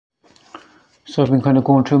So I've been kind of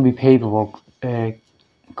going through my paperwork,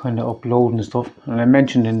 kind of uploading and stuff, and I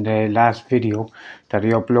mentioned in the last video that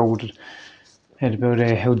I uploaded about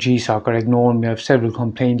how GSOC are ignoring me. I have several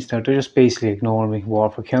complaints now. They're just basically ignoring me.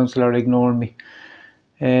 Waterford Council are ignoring me.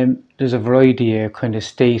 There's a variety of kind of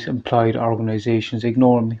state employed organisations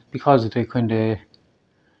ignoring me because of the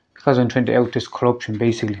because I'm trying to out this corruption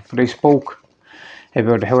basically. But I spoke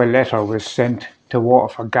about how a letter was sent to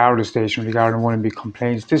Waterford GARDA station regarding one of my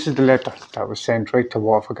complaints. This is the letter that was sent right to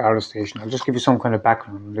Waterford GARDA station. I'll just give you some kind of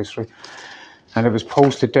background on this, right? And it was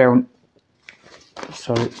posted down,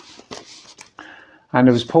 sorry, and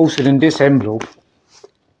it was posted in this envelope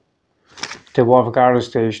to Waterford GARDA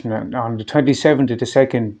station on the 27th of the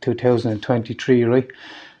 2nd, 2023, right?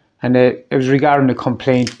 And it was regarding a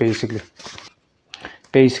complaint basically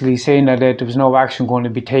saying that there was no action going to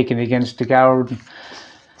be taken against the Garda,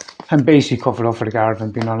 and basically covered up for the Garda,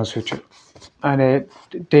 being honest with you. And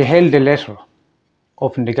they held the letter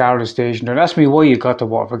up in the Garda station. Don't ask me why you got the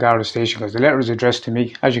Waterford Garda station, because the letter is addressed to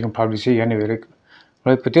me, as you can probably see anyway, like,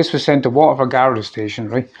 right? But this was sent to Waterford Garda station,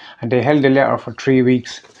 right? And they held the letter for 3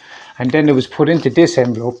 weeks, and then it was put into this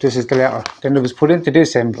envelope. This is the letter. Then it was put into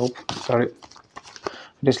this envelope. Sorry.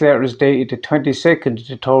 This letter is dated the 22nd of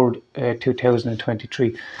the 3rd,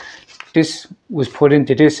 2023. This was put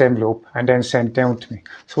into this envelope and then sent down to me.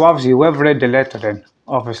 So obviously whoever read the letter then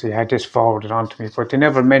obviously had this forwarded on to me, but they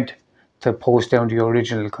never meant to post down the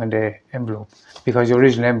original kind of envelope, because the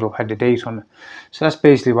original envelope had the date on it. So that's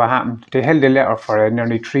basically what happened. They held the letter for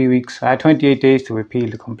nearly 3 weeks. I had 28 days to appeal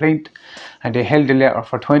the complaint, and they held the letter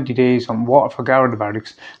for 20 days on Waterford Garda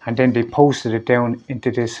Barracks, and then they posted it down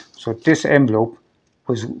into this. So this envelope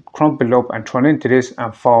was crumpled up and thrown into this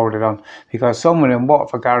and forwarded on, because someone in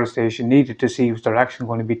Waterford Garda station needed to see was there action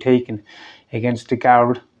going to be taken against the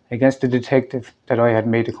guard, against the detective that I had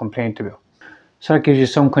made a complaint about. So that gives you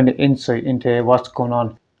some kind of insight into what's going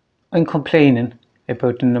on. I'm complaining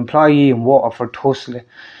about an employee in Waterford Tussle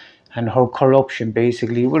and her corruption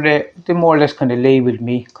basically, where they more or less kind of labelled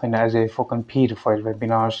me kind of as a fucking paedophile, if I've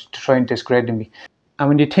been honest, to try and discredit me. And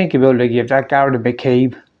when you think about, like, you have that Garda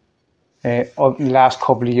McCabe, of the last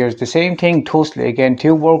couple of years, the same thing, Tussle again,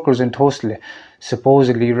 2 workers in Tussle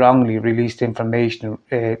supposedly wrongly released information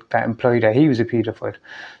that implied that he was a paedophile,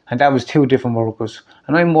 and that was 2 different workers.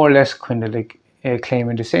 And I'm more or less kind of like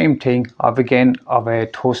claiming the same thing of a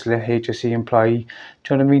Tussle HSE employee.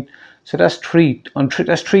 Do you know what I mean? So that's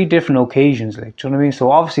that's 3 different occasions, like, do you know what I mean?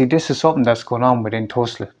 So obviously this is something that's going on within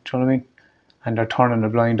Tussle, do you know what I mean? And they're turning a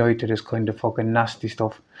blind eye to this kind of fucking nasty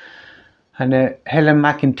stuff. And Helen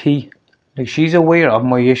McEntee, like, she's aware of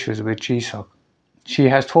my issues with GSOC. She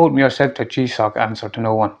has told me herself that GSOC answer to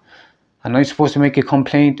no one. And I'm supposed to make a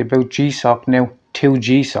complaint about GSOC now to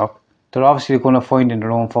GSOC. They're obviously going to find in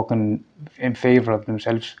their own fucking in favour of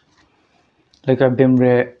themselves. Like, I've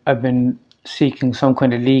been seeking some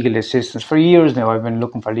kind of legal assistance for years now. I've been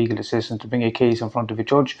looking for legal assistance to bring a case in front of a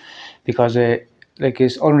judge, because like,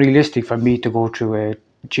 it's unrealistic for me to go through a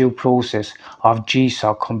due process of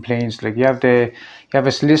GSOC complaints. Like, you have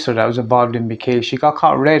a solicitor that was involved in my case. She got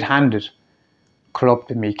caught red-handed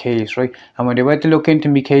corrupting my case, right? And when they went to look into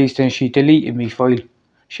my case, then she deleted my file.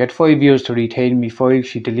 She had 5 years to retain my file.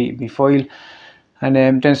 She deleted my file, and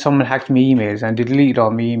then someone hacked my emails and they deleted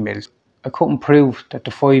all my emails. I couldn't prove that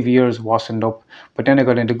the 5 years wasn't up, but then I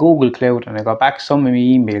got into Google Cloud and I got back some of my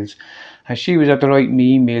emails, and she was after writing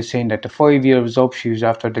me email saying that the 5 years was up. She was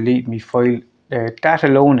after deleting my file. That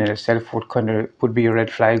alone in itself would be a red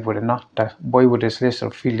flag, would it not? That why would a solicitor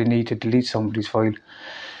feel the need to delete somebody's file?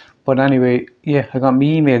 But anyway, yeah, I got my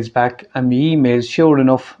emails back, and my emails, sure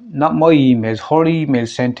enough, not my emails, her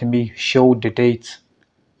emails sent to me showed the dates.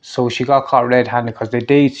 So she got caught red-handed, because the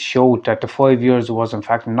dates showed that the 5 years was in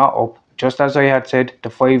fact not up. Just as I had said, the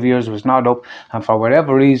 5 years was not up, and for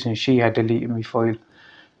whatever reason she had deleted my file.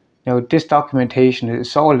 Now, this documentation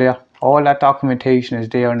is all there. All that documentation is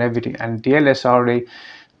there and everything. And the LSRA,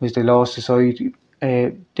 was the Law Society,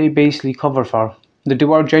 they basically cover for that. They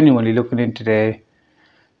were genuinely looking into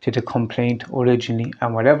the complaint originally,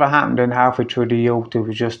 and whatever happened then halfway through the yoke,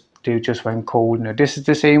 they just went cold. Now, this is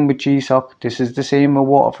the same with GSOC. This is the same with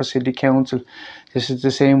Waterford City Council. This is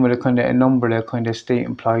the same with a number of kind of state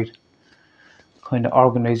employed kind of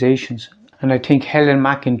organisations. And I think Helen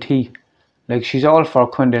McEntee, like, she's all for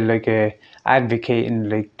kind of like advocating,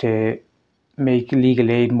 like, to make legal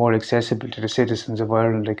aid more accessible to the citizens of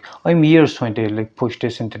Ireland. Like, I'm years trying to, like, push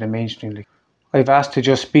this into the mainstream. Like, I've asked to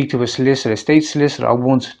just speak to a solicitor, a state solicitor,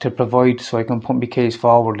 once, to provide so I can put my case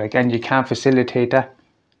forward. Like, and you can't facilitate that.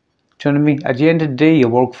 Do you know what I mean? At the end of the day, you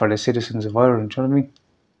work for the citizens of Ireland. Do you know what I mean?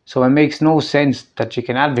 So it makes no sense that you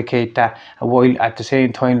can advocate that while at the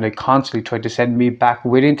same time like constantly try to send me back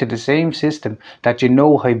within the same system that you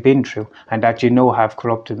know I've been through and that you know have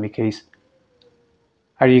corrupted my case.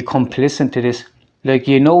 Are you complicit to this? Like,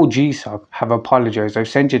 you know, GSOC have apologised. I've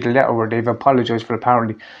sent you the letter where they've apologised for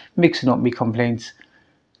apparently mixing up me complaints.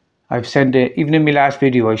 I've sent it, even in my last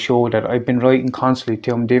video I showed that I've been writing constantly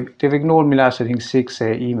to them. They've ignored me last, I think, 6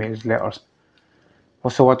 emails, letters.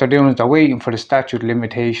 So what they're doing is they're waiting for the statute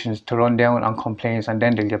limitations to run down on complaints and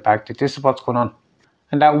then they'll get back to this is what's going on.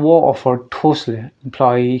 And that Waterford Tussle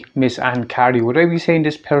employee, Miss Anne Carey, would I be saying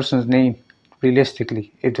this person's name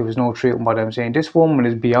realistically if there was no truth in what I'm saying? This woman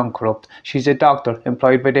is beyond corrupt. She's a doctor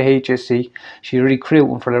employed by the HSC. She's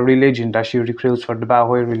recruiting for the religion that she recruits for, the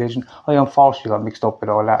Baha'i religion. I unfortunately got mixed up with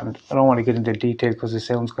all that, and I don't want to get into detail because it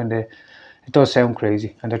sounds it does sound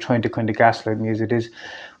crazy, and they're trying to kind of gaslight me as it is.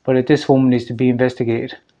 But this woman needs to be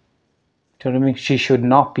investigated. Do you know what I mean? She should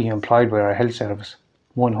not be employed by our health service,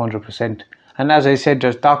 100%. And as I said,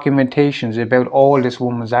 there's documentations about all this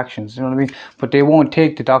woman's actions, you know what I mean? But they won't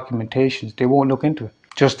take the documentations, they won't look into it.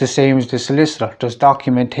 Just the same as the solicitor, there's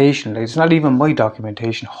documentation. Like, it's not even my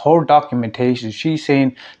documentation, her documentation. She's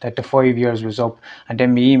saying that the 5 years was up and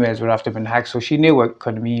then my emails were after been hacked. So she knew what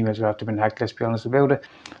kind of my emails were after been hacked, let's be honest about it.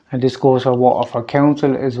 And this goes for Waterford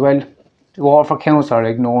Council as well. The Waterford Council are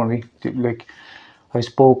ignoring me. Like, I've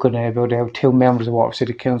spoken about how 2 members of Waterford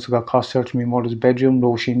City Council got caught searching my mother's bedroom,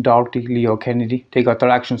 Roisin Doherty, Leo Kennedy. They got their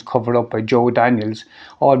actions covered up by Joe Daniels,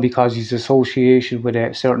 all because he's association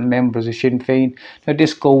with certain members of Sinn Féin. Now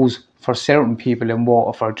this goes for certain people in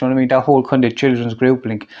Waterford, do you know what I mean? That whole kind of children's group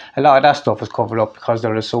link, a lot of that stuff is covered up because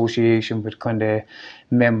their association with kind of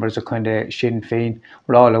members of kind of Sinn Féin.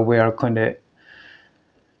 We're all aware kind of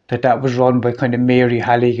that was run by kind of Mary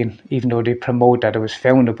Halligan, even though they promote that it was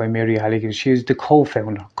founded by Mary Halligan. She's the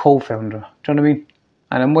co-founder. Do you know what I mean?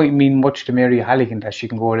 And it might mean much to Mary Halligan that she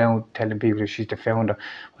can go around telling people that she's the founder,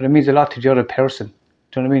 but it means a lot to the other person.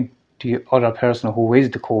 Do you know what I mean? The other person who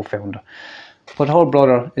is the co-founder. But her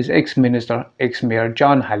brother is ex-minister, ex-mayor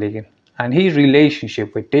John Halligan, and his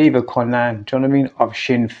relationship with David Conlan, do you know what I mean, of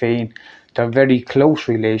Sinn Féin, their very close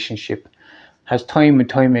relationship, has time and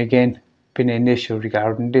time again been an issue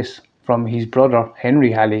regarding this, from his brother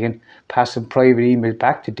Henry Halligan passing private emails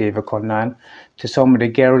back to David Conlan to some of the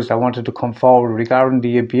girls that wanted to come forward regarding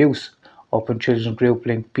the abuse up in Children's Group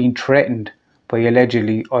Link being threatened by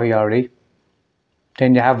allegedly IRA.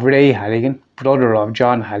 Then you have Ray Halligan, brother of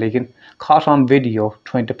John Halligan, caught on video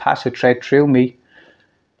trying to pass a threat through me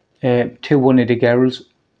to one of the girls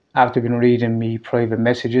after been reading me private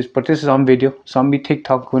messages. But this is on video. It's on me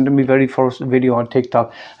TikTok, going to my very first video on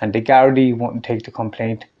TikTok, and the Gardaí wouldn't take the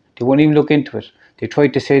complaint. They wouldn't even look into it. They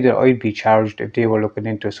tried to say that I'd be charged if they were looking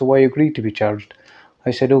into it, so I agreed to be charged.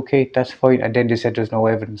 I said okay, that's fine, and then they said there's no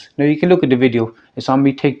evidence. Now you can look at the video, it's on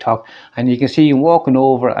me TikTok, and you can see him walking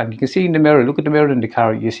over, and you can see in the mirror, look at the mirror in the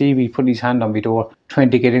car, you see me putting his hand on my door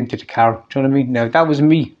trying to get into the car. Do you know what I mean? Now that was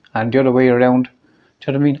me, and the other way around,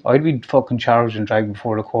 do you know what I mean? I'd be fucking charged and dragged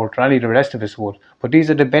before the court, or any of the rest of us would. But these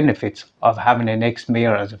are the benefits of having an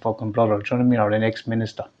ex-mayor as a fucking brother, do you know what I mean, or an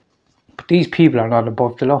ex-minister. But these people are not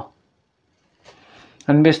above the law.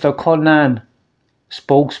 And Mr. Conlan,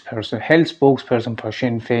 health spokesperson for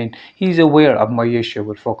Sinn Féin, he's aware of my issue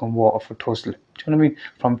with fucking Waterford Tussle. Do you know what I mean?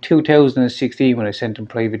 From 2016 when I sent him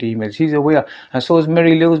private emails, he's aware. And so is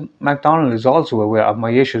Mary Lou MacDonald is also aware of my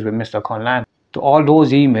issues with Mr. Conlan. All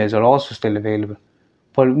those emails are also still available.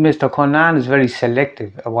 But Mr. Conlan is very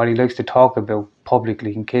selective at what he likes to talk about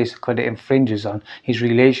publicly in case it kind of infringes on his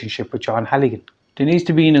relationship with John Halligan. There needs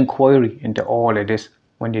to be an inquiry into all of this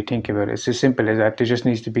when you think about it. It's as simple as that. There just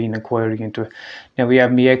needs to be an inquiry into it. Now we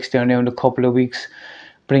have my ex down now in a couple of weeks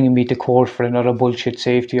bringing me to court for another bullshit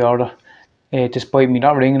safety order. Despite me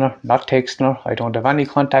not ringing her, not texting her, I don't have any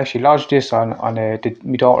contact. She lodged this on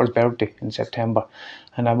my daughter's birthday in September,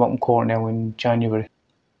 and I'm up in court now in January.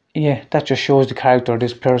 Yeah, that just shows the character of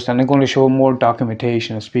this person. I'm going to show more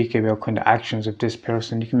documentation and speak about kind of actions of this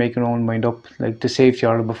person. You can make your own mind up. Like the safety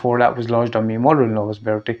order before that was lodged on my mother-in-law's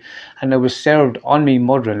birthday, and it was served on my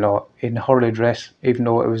mother-in-law in her address, even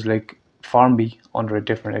though it was like Formby under a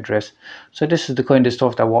different address. So this is the kind of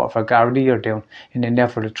stuff that Waterford Gardaí are doing in an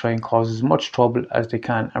effort to try and cause as much trouble as they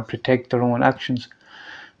can and protect their own actions.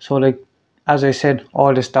 So like, as I said,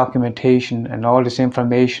 all this documentation and all this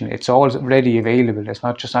information, it's all ready available. It's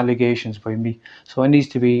not just allegations by me. So it needs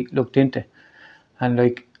to be looked into. And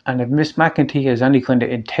if Miss McEntee has any kind of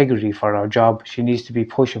integrity for her job, she needs to be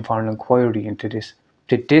pushing for an inquiry into this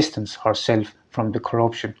to distance herself from the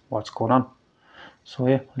corruption, what's going on. So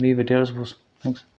yeah, I'll leave it there, I suppose. Thanks.